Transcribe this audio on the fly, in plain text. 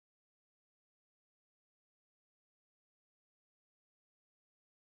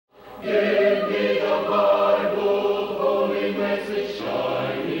Give me the Bible, holy message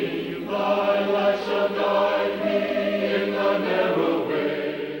shining, thy light shall guide me in the narrow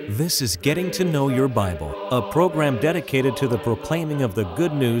way. This is Getting to Know Your Bible, a program dedicated to the proclaiming of the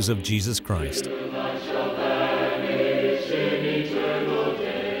good news of Jesus Christ. Light shall vanish in eternal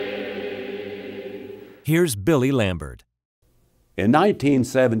day. Here's Billy Lambert. In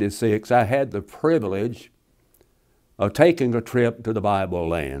 1976, I had the privilege of taking a trip to the Bible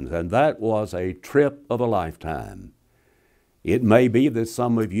lands, and that was a trip of a lifetime. It may be that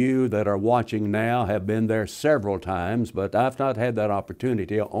some of you that are watching now have been there several times, but I've not had that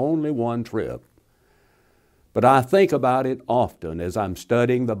opportunity, only one trip. But I think about it often as I'm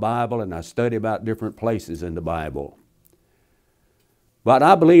studying the Bible and I study about different places in the Bible. But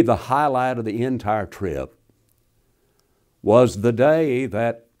I believe the highlight of the entire trip was the day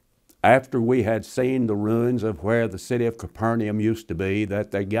that after we had seen the ruins of where the city of Capernaum used to be,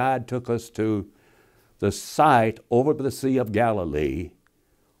 that the guide took us to the site over by the Sea of Galilee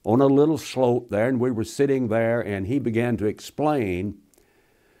on a little slope there, and we were sitting there, and he began to explain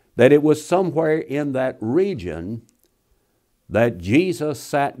that it was somewhere in that region that Jesus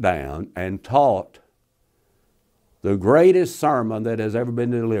sat down and taught the greatest sermon that has ever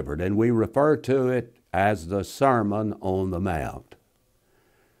been delivered, and we refer to it as the Sermon on the Mount.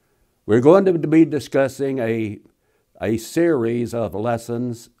 We're going to be discussing a series of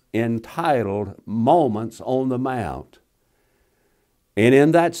lessons entitled Moments on the Mount. And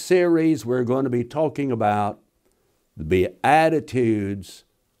in that series, we're going to be talking about the Beatitudes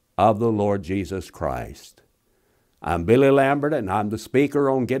of the Lord Jesus Christ. I'm Billy Lambert, and I'm the speaker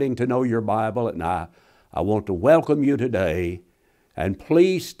on Getting to Know Your Bible, and I want to welcome you today, and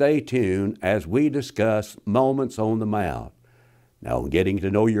please stay tuned as we discuss Moments on the Mount. Now, in Getting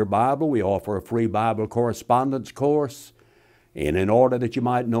to Know Your Bible, we offer a free Bible correspondence course, and in order that you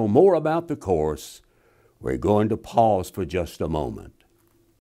might know more about the course, we're going to pause for just a moment.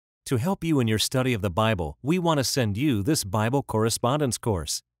 To help you in your study of the Bible, we want to send you this Bible correspondence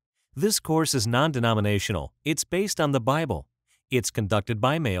course. This course is non-denominational. It's based on the Bible. It's conducted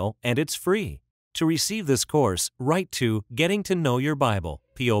by mail, and it's free. To receive this course, write to Getting to Know Your Bible,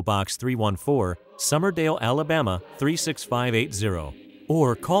 P.O. Box 314, Summerdale, Alabama 36580,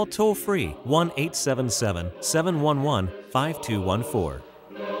 or call toll-free 1-877-711-5214.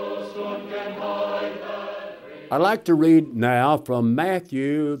 I'd like to read now from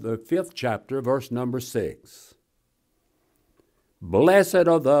Matthew, the 5th chapter, verse number 6. Blessed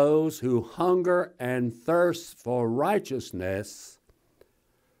are those who hunger and thirst for righteousness,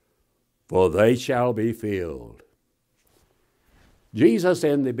 for they shall be filled. Jesus,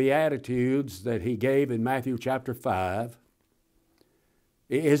 in the Beatitudes that he gave in Matthew chapter 5,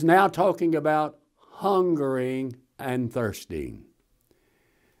 is now talking about hungering and thirsting.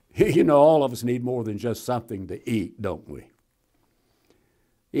 You know, all of us need more than just something to eat, don't we?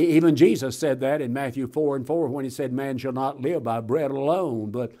 Even Jesus said that in Matthew 4:4 when he said, man shall not live by bread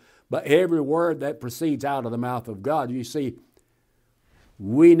alone, but every word that proceeds out of the mouth of God. You see,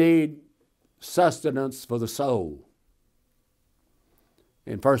 we need sustenance for the soul.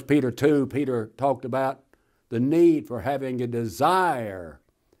 In 1 Peter 2, Peter talked about the need for having a desire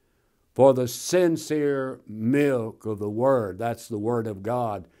for the sincere milk of the Word. That's the Word of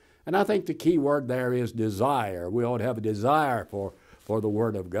God. And I think the key word there is desire. We ought to have a desire for the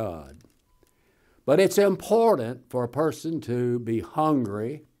Word of God. But it's important for a person to be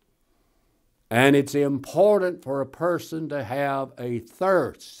hungry, and it's important for a person to have a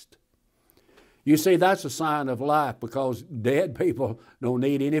thirst. You see, that's a sign of life, because dead people don't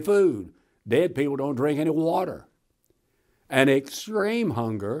need any food. Dead people don't drink any water. And extreme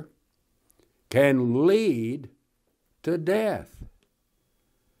hunger can lead to death.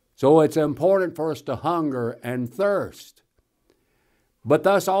 So it's important for us to hunger and thirst. But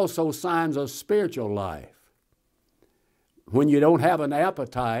that's also signs of spiritual life. When you don't have an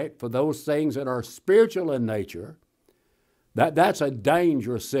appetite for those things that are spiritual in nature, that's a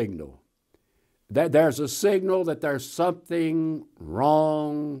dangerous signal. That there's a signal that there's something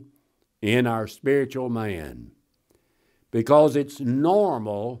wrong in our spiritual man, because it's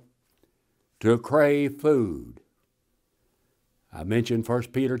normal to crave food. I mentioned 1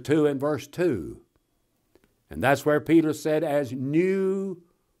 Peter 2 and verse 2, and that's where Peter said, as newborn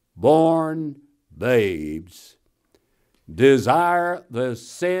babes, desire the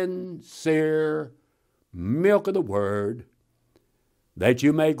sincere milk of the Word, that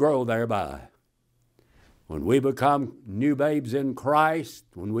you may grow thereby. When we become new babes in Christ,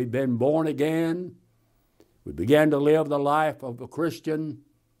 when we've been born again, we begin to live the life of a Christian,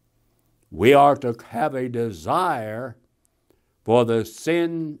 we are to have a desire for the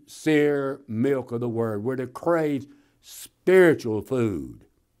sincere milk of the Word. We're to crave spiritual food.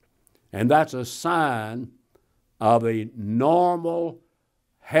 And that's a sign of a normal,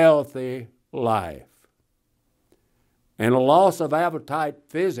 healthy life. And a loss of appetite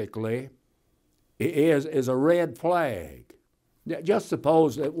physically is a red flag. Just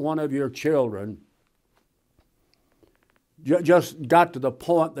suppose that one of your children just got to the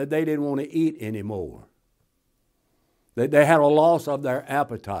point that they didn't want to eat anymore. They had a loss of their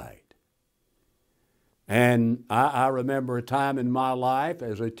appetite. And I remember a time in my life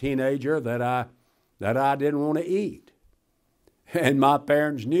as a teenager that I didn't want to eat. And my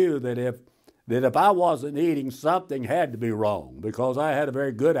parents knew that if I wasn't eating, something had to be wrong, because I had a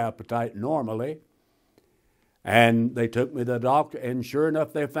very good appetite normally. And they took me to the doctor, and sure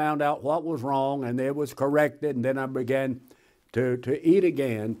enough, they found out what was wrong, and it was corrected. And then I began to eat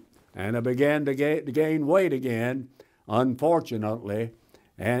again, and I began to gain weight again, unfortunately,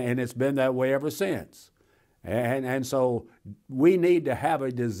 and it's been that way ever since. And so we need to have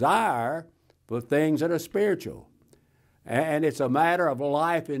a desire for things that are spiritual. And it's a matter of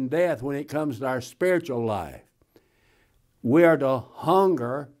life and death when it comes to our spiritual life. We are to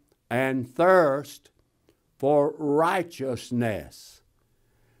hunger and thirst for righteousness.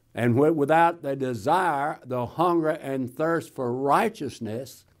 And without the desire, the hunger and thirst for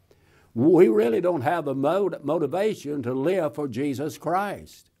righteousness, we really don't have the motivation to live for Jesus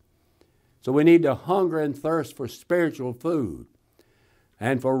Christ. So we need to hunger and thirst for spiritual food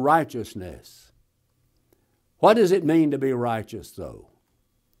and for righteousness. What does it mean to be righteous, though?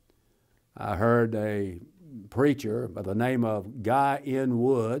 I heard a preacher by the name of Guy N.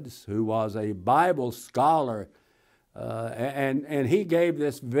 Woods, who was a Bible scholar, and he gave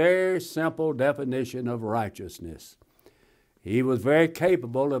this very simple definition of righteousness. He was very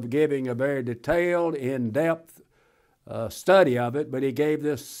capable of giving a very detailed, in-depth study of it, but he gave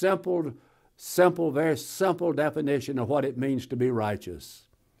this very simple definition of what it means to be righteous.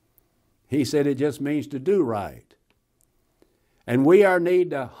 He said it just means to do right. And we are need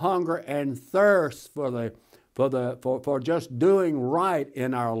to hunger and thirst for just doing right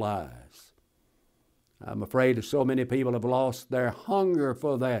in our lives. I'm afraid so many people have lost their hunger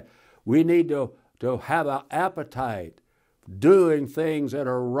for that. We need to have an appetite doing things that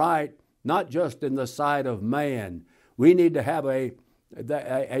are right, not just in the sight of man. We need to have a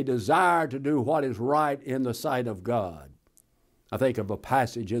desire to do what is right in the sight of God. I think of a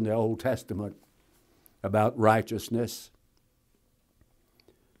passage in the Old Testament about righteousness.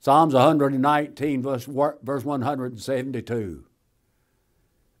 Psalms 119, verse 172.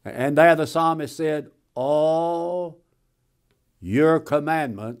 And there the psalmist said, all your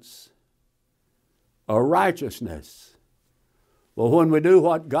commandments are righteousness. Well, when we do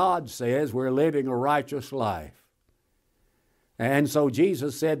what God says, we're living a righteous life. And so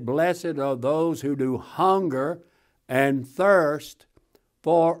Jesus said, blessed are those who do hunger and thirst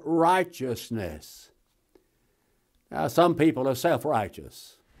for righteousness. Now, some people are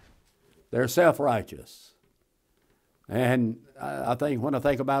self-righteous. They're self-righteous. And I think when I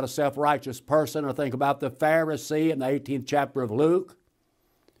think about a self-righteous person, I think about the Pharisee in the 18th chapter of Luke,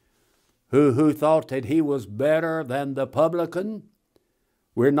 who thought that he was better than the publican.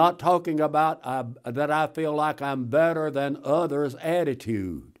 We're not talking about that I feel like I'm better than others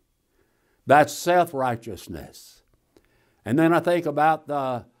attitude. That's self-righteousness. And then I think about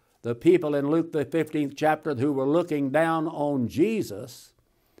the people in Luke the 15th chapter who were looking down on Jesus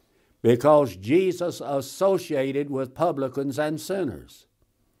because Jesus associated with publicans and sinners.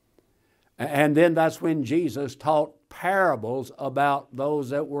 And then that's when Jesus taught parables about those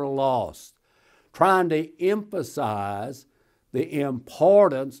that were lost, trying to emphasize the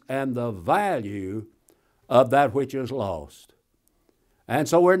importance and the value of that which is lost. And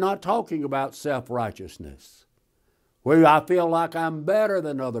so we're not talking about self-righteousness, where I feel like I'm better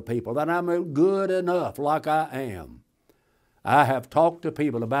than other people, that I'm good enough like I am. I have talked to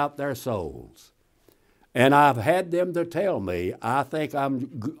people about their souls, and I've had them to tell me, I think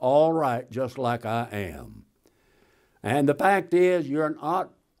I'm all right just like I am. And the fact is, you're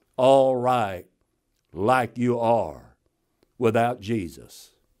not all right like you are without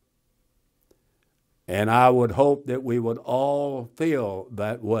Jesus. And I would hope that we would all feel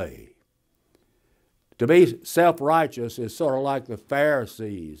that way. To be self-righteous is sort of like the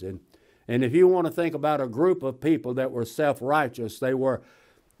Pharisees. And if you want to think about a group of people that were self-righteous, they were,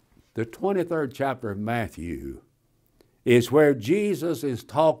 the 23rd chapter of Matthew is where Jesus is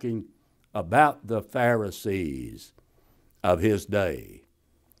talking about the Pharisees of his day.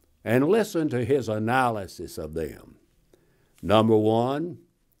 And listen to his analysis of them. Number one,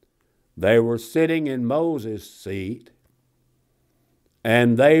 they were sitting in Moses' seat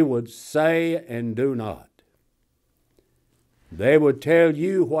and they would say and do not. They would tell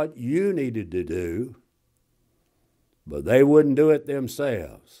you what you needed to do, but they wouldn't do it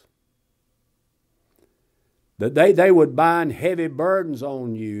themselves. That they would bind heavy burdens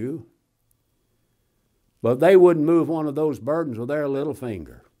on you, but they wouldn't move one of those burdens with their little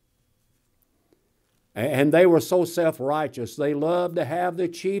finger. And they were so self-righteous, they loved to have the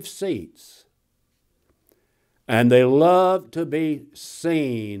chief seats. And they loved to be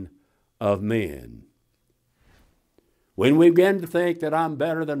seen of men. When we begin to think that I'm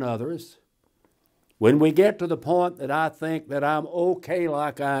better than others, when we get to the point that I think that I'm okay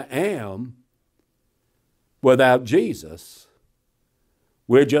like I am without Jesus,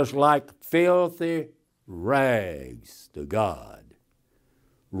 we're just like filthy rags to God.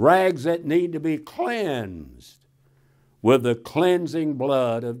 Rags that need to be cleansed with the cleansing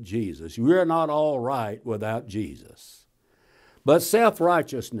blood of Jesus. We're not all right without Jesus. But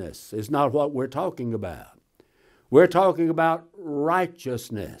self-righteousness is not what we're talking about. We're talking about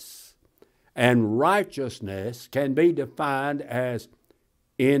righteousness. And righteousness can be defined as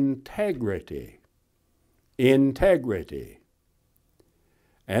integrity. Integrity.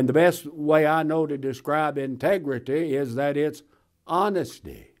 And the best way I know to describe integrity is that it's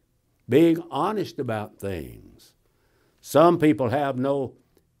honesty, being honest about things. Some people have no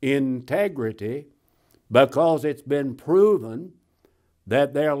integrity because it's been proven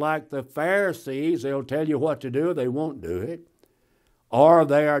that they're like the Pharisees. They'll tell you what to do, they won't do it. Or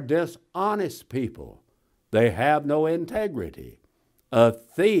they are dishonest people. They have no integrity. A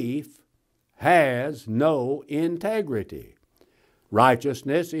thief has no integrity.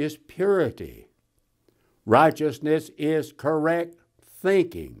 Righteousness is purity. Righteousness is correct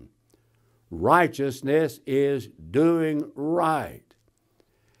thinking. Righteousness is doing right.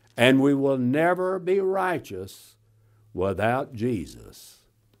 And we will never be righteous without Jesus.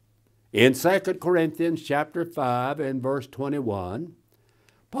 In 2 Corinthians chapter 5 and verse 21,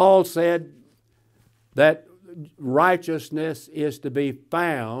 Paul said that righteousness is to be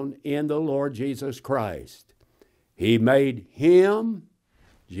found in the Lord Jesus Christ. He made him,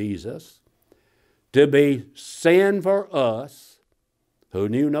 Jesus, to be sin for us, who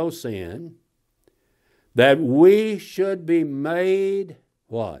knew no sin, that we should be made,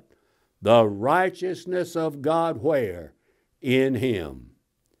 what? The righteousness of God where? In him.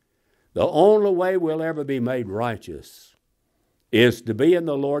 The only way we'll ever be made righteous is to be in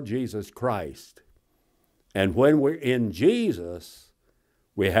the Lord Jesus Christ. And when we're in Jesus,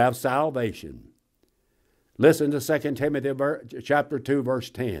 we have salvation. Listen to 2 Timothy chapter 2, verse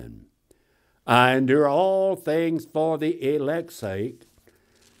 10. I endure all things for the elect's sake,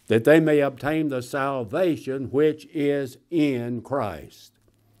 that they may obtain the salvation which is in Christ.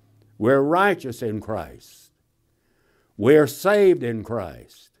 We're righteous in Christ. We're saved in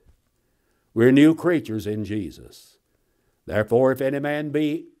Christ. We're new creatures in Jesus. Therefore, if any man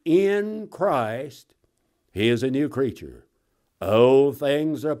be in Christ, he is a new creature. Old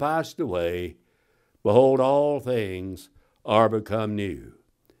things are passed away. Behold, all things are become new.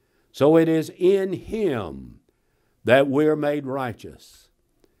 So it is in him that we're made righteous.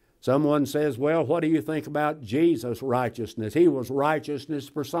 Someone says, well, what do you think about Jesus' righteousness? He was righteousness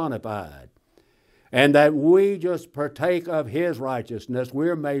personified. And that we just partake of his righteousness.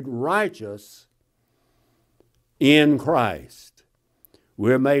 We're made righteous in Christ.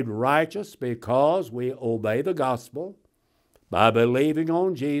 We're made righteous because we obey the gospel by believing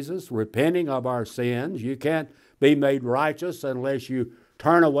on Jesus, repenting of our sins. You can't be made righteous unless you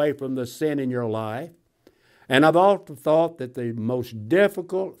turn away from the sin in your life. And I've often thought that the most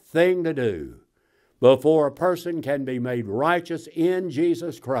difficult thing to do before a person can be made righteous in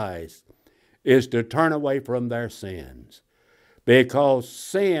Jesus Christ is to turn away from their sins. Because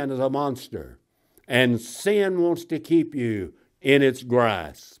sin is a monster, and sin wants to keep you in its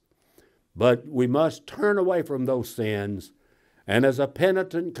grasp. But we must turn away from those sins, and as a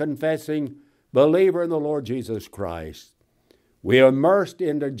penitent, confessing believer in the Lord Jesus Christ, we are immersed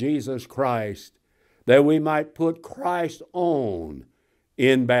into Jesus Christ that we might put Christ on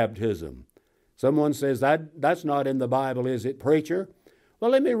in baptism. Someone says, that's not in the Bible, is it, preacher? Well,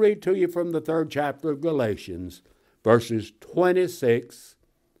 let me read to you from the 3rd chapter of Galatians, verses 26,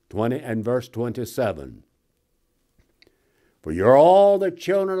 20, and verse 27. For you're all the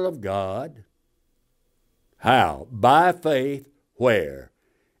children of God. How? By faith, where?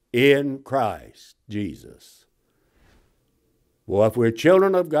 In Christ Jesus. Well, if we're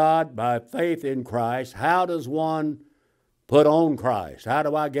children of God by faith in Christ, how does one put on Christ? How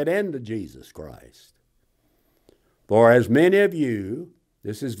do I get into Jesus Christ? For as many of you,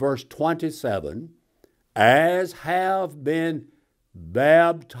 this is verse 27, as have been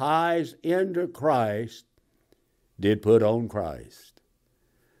baptized into Christ did put on Christ.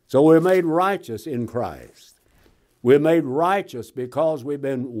 So we're made righteous in Christ. We're made righteous because we've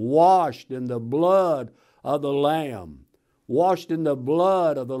been washed in the blood of the Lamb, washed in the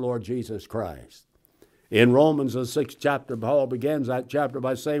blood of the Lord Jesus Christ. In Romans, the 6th chapter, Paul begins that chapter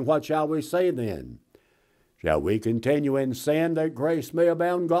by saying, what shall we say then? Shall we continue in sin that grace may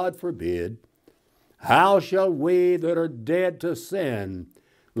abound? God forbid. How shall we that are dead to sin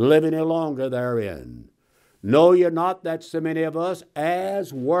live any longer therein? Know ye not that so many of us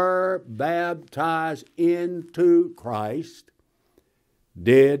as were baptized into Christ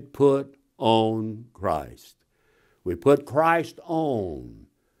did put on Christ? We put Christ on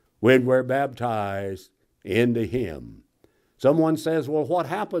when we're baptized into Him. Someone says, well, what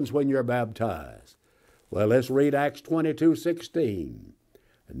happens when you're baptized? Well, let's read Acts 22:16.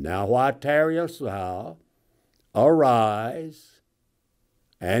 And now why tarriest thou? Arise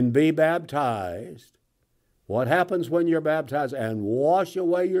and be baptized. What happens when you're baptized? And wash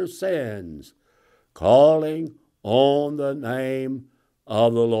away your sins, calling on the name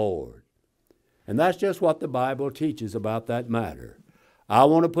of the Lord. And that's just what the Bible teaches about that matter. I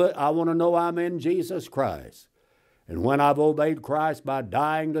want to know I'm in Jesus Christ. And when I've obeyed Christ by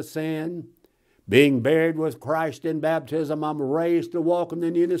dying to sin, being buried with Christ in baptism, I'm raised to walk in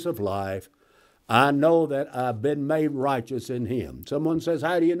the newness of life. I know that I've been made righteous in Him. Someone says,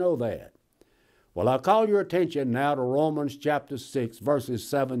 how do you know that? Well, I call your attention now to Romans chapter 6, verses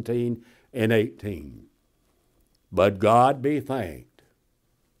 17 and 18. But God be thanked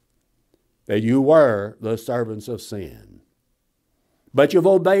that you were the servants of sin. But you've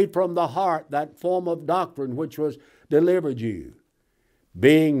obeyed from the heart that form of doctrine which was delivered you.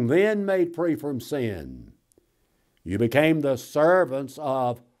 Being then made free from sin, you became the servants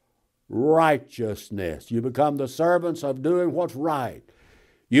of righteousness. You become the servants of doing what's right.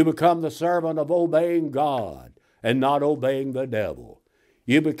 You become the servant of obeying God and not obeying the devil.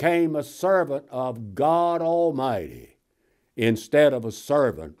 You became a servant of God Almighty instead of a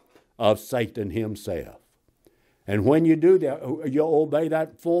servant of Satan himself. And when you do that, you obey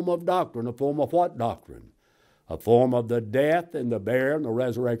that form of doctrine. A form of what doctrine? A form of the death and the burial and the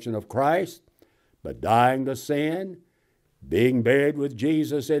resurrection of Christ, but dying to sin, being buried with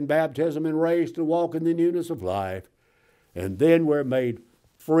Jesus in baptism and raised to walk in the newness of life. And then we're made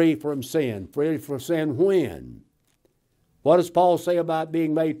free from sin. Free from sin when? What does Paul say about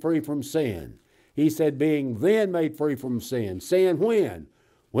being made free from sin? He said being then made free from sin. Sin when?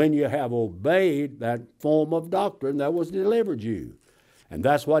 When you have obeyed that form of doctrine that was delivered you. And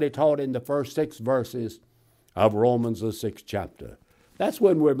that's what he taught in the first 6 verses of Romans, the 6th chapter. That's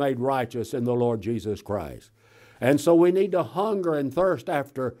when we're made righteous in the Lord Jesus Christ. And so we need to hunger and thirst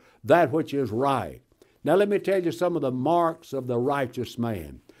after that which is right. Now let me tell you some of the marks of the righteous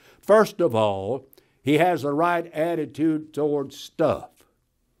man. First of all, he has the right attitude towards stuff.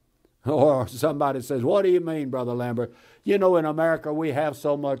 Or somebody says, what do you mean, Brother Lambert? You know, in America we have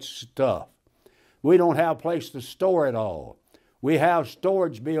so much stuff. We don't have a place to store it all. We have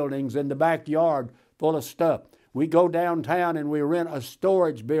storage buildings in the backyard full of stuff. We go downtown and we rent a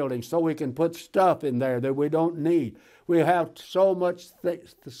storage building so we can put stuff in there that we don't need. We have so much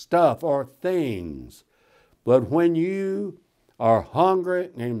stuff or things. But when you are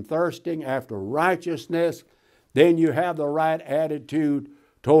hungry and thirsting after righteousness, then you have the right attitude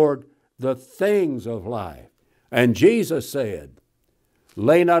toward the things of life. And Jesus said,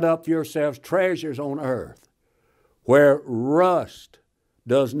 lay not up for yourselves treasures on earth, where rust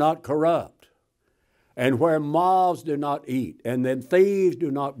does not corrupt, and where moths do not eat, and then thieves do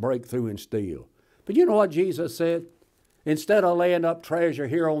not break through and steal. But you know what Jesus said? Instead of laying up treasure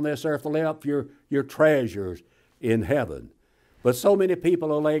here on this earth, lay up your treasures in heaven. But so many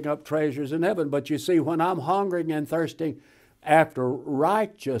people are laying up treasures in heaven. But you see, when I'm hungering and thirsting after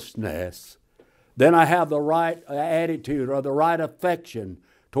righteousness, then I have the right attitude or the right affection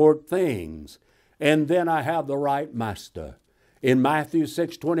toward things. And then I have the right master. In Matthew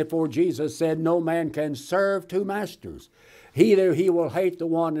 6:24, Jesus said, no man can serve two masters. Either he will hate the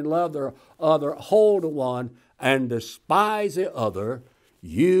one and love the other, hold the one and despise the other.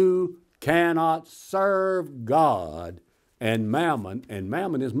 You cannot serve God and mammon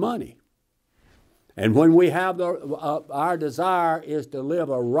is money. And when we have our desire is to live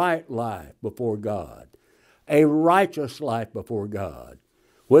a right life before God, a righteous life before God,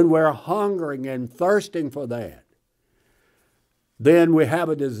 when we're hungering and thirsting for that, then we have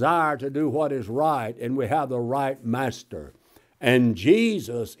a desire to do what is right, and we have the right master. And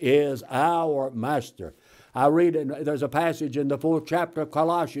Jesus is our master. I read it, there's a passage in the 4th chapter of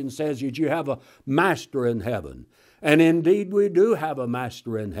Colossians says that you have a master in heaven. And indeed we do have a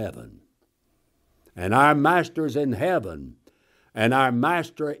master in heaven. And our master's in heaven. And our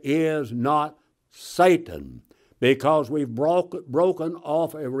master is not Satan, because we've broken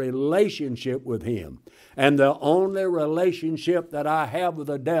off a relationship with him. And the only relationship that I have with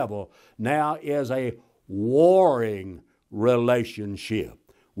the devil now is a warring relationship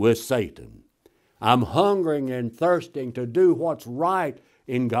with Satan. I'm hungering and thirsting to do what's right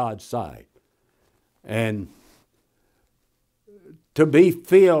in God's sight. And to be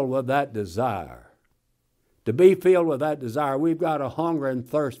filled with that desire, we've got to hunger and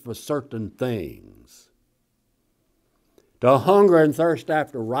thirst for certain things. To hunger and thirst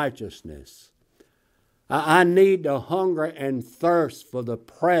after righteousness. I need to hunger and thirst for the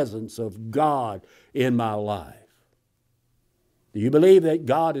presence of God in my life. Do you believe that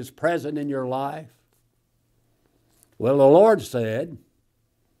God is present in your life? Well, the Lord said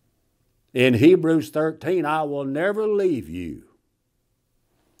in Hebrews 13, I will never leave you.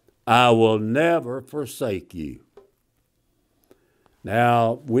 I will never forsake you.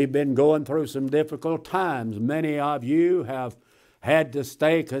 Now, we've been going through some difficult times. Many of you have had to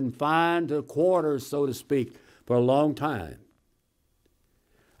stay confined to quarters, so to speak, for a long time.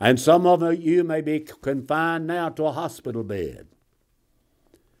 And some of you may be confined now to a hospital bed.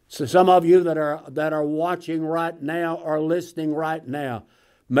 So some of you that are watching right now or listening right now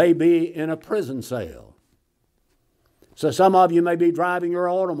may be in a prison cell. So some of you may be driving your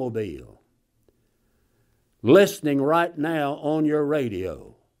automobile, listening right now on your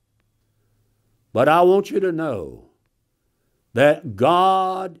radio. But I want you to know that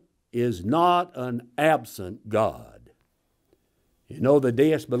God is not an absent God. You know, the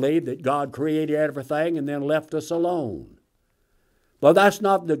deists believe that God created everything and then left us alone. Well, that's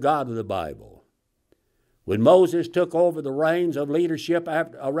not the God of the Bible. When Moses took over the reins of leadership,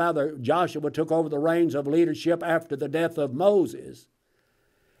 Joshua took over the reins of leadership after the death of Moses,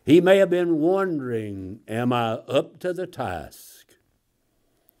 he may have been wondering, am I up to the task?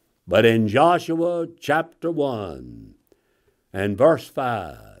 But in Joshua chapter 1 and verse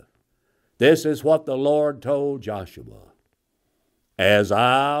 5, this is what the Lord told Joshua. As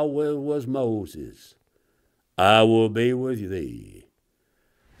I was Moses, I will be with thee.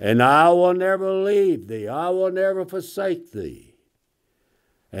 And I will never leave thee. I will never forsake thee.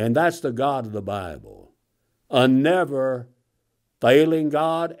 And that's the God of the Bible. A never failing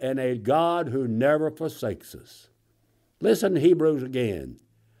God and a God who never forsakes us. Listen to Hebrews again.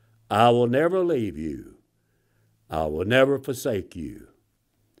 I will never leave you. I will never forsake you.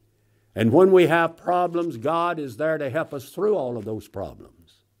 And when we have problems, God is there to help us through all of those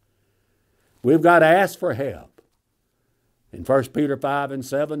problems. We've got to ask for help. In 1 Peter 5 and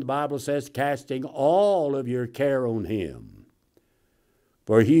 7, the Bible says, casting all of your care on him.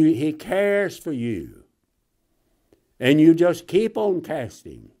 For he cares for you. And you just keep on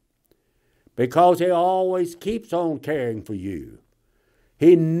casting. Because he always keeps on caring for you.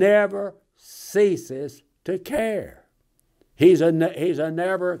 He never ceases to care. He's a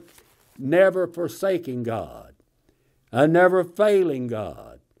never forsaking God. A never failing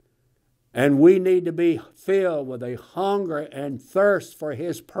God. And we need to be filled with a hunger and thirst for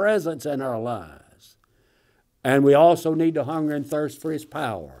his presence in our lives. And we also need to hunger and thirst for his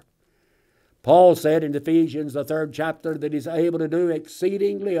power. Paul said in Ephesians, the 3rd chapter, that he's able to do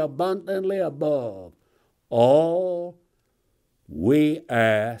exceedingly abundantly above all we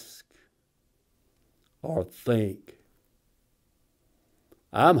ask or think.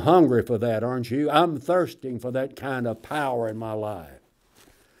 I'm hungry for that, aren't you? I'm thirsting for that kind of power in my life.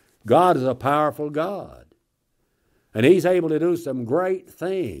 God is a powerful God. And he's able to do some great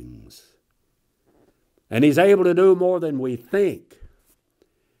things. And he's able to do more than we think.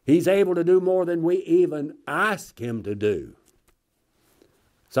 He's able to do more than we even ask him to do.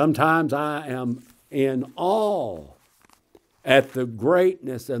 Sometimes I am in awe at the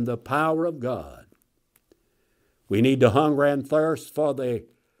greatness and the power of God. We need to hunger and thirst for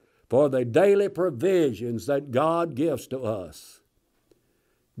the daily provisions that God gives to us.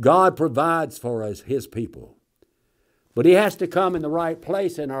 God provides for us, his people. But he has to come in the right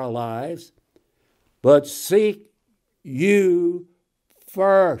place in our lives. But seek you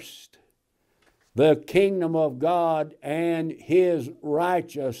first the kingdom of God and his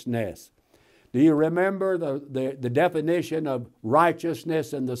righteousness. Do you remember the definition of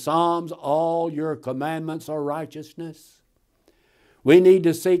righteousness in the Psalms? All your commandments are righteousness. We need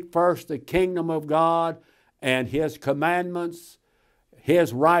to seek first the kingdom of God and his commandments,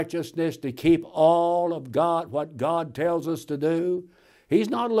 his righteousness, to keep all of God, what God tells us to do. He's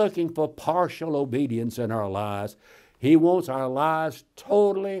not looking for partial obedience in our lives. He wants our lives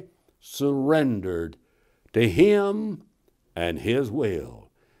totally surrendered to Him and His will.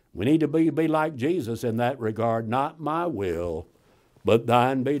 We need to be like Jesus in that regard. Not my will, but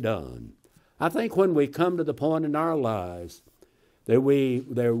thine be done. I think when we come to the point in our lives that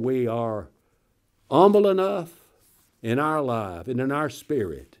we are humble enough in our life and in our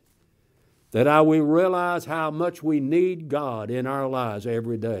spirit, that we realize how much we need God in our lives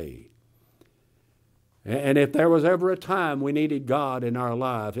every day. And if there was ever a time we needed God in our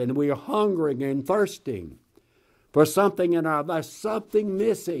lives and we are hungering and thirsting for something in our life, something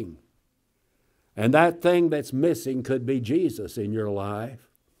missing, and that thing that's missing could be Jesus in your life.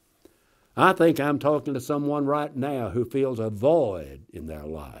 I think I'm talking to someone right now who feels a void in their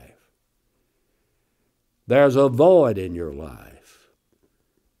life. There's a void in your life.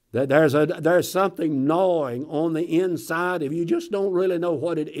 There's something gnawing on the inside of you. You just don't really know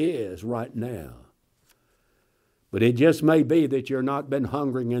what it is right now. But it just may be that you're not been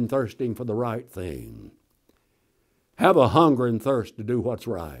hungering and thirsting for the right thing. Have a hunger and thirst to do what's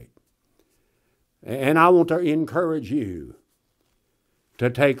right. And I want to encourage you to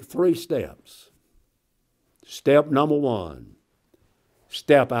take 3 steps. Step number 1,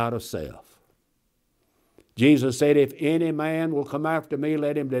 step out of self. Jesus said, if any man will come after me,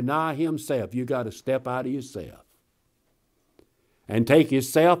 let him deny himself. You got to step out of yourself. And take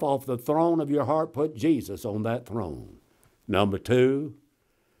yourself off the throne of your heart, put Jesus on that throne. Number 2,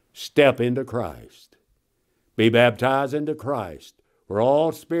 step into Christ. Be baptized into Christ, where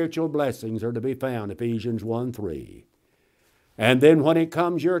all spiritual blessings are to be found, Ephesians 1:3. And then when it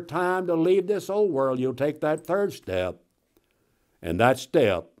comes your time to leave this old world, you'll take that 3rd step, and that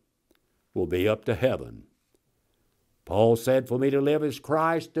step will be up to heaven. Paul said, for me to live is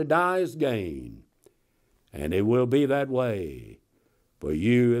Christ, to die is gain. And it will be that way for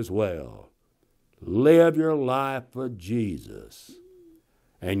you as well. Live your life for Jesus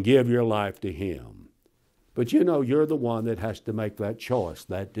and give your life to Him. But you know, you're the one that has to make that choice,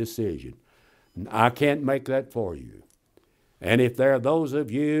 that decision. I can't make that for you. And if there are those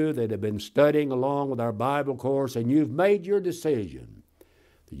of you that have been studying along with our Bible course and you've made your decision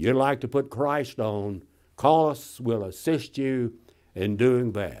that you'd like to put Christ on, call us. We'll assist you in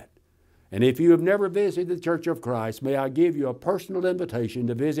doing that. And if you have never visited the Church of Christ, may I give you a personal invitation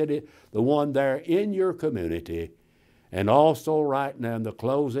to visit it, the one there in your community. And also right now in the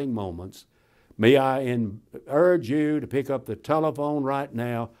closing moments, may I urge you to pick up the telephone right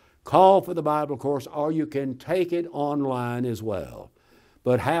now, call for the Bible course, or you can take it online as well.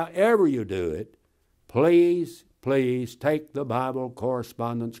 But however you do it, please take the Bible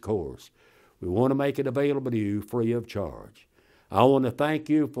correspondence course. We want to make it available to you free of charge. I want to thank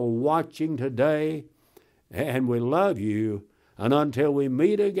you for watching today, and we love you. And until we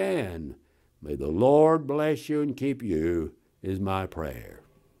meet again, may the Lord bless you and keep you, is my prayer.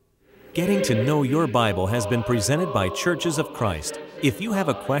 Getting to Know Your Bible has been presented by Churches of Christ. If you have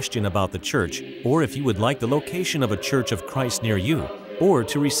a question about the church, or if you would like the location of a Church of Christ near you, or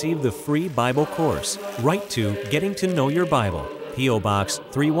to receive the free Bible course, write to Getting to Know Your Bible, P.O. Box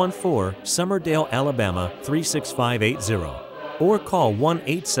 314, Summerdale, Alabama 36580, or call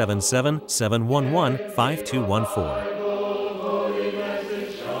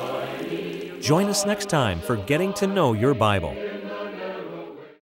 1-877-711-5214. Join us next time for Getting to Know Your Bible.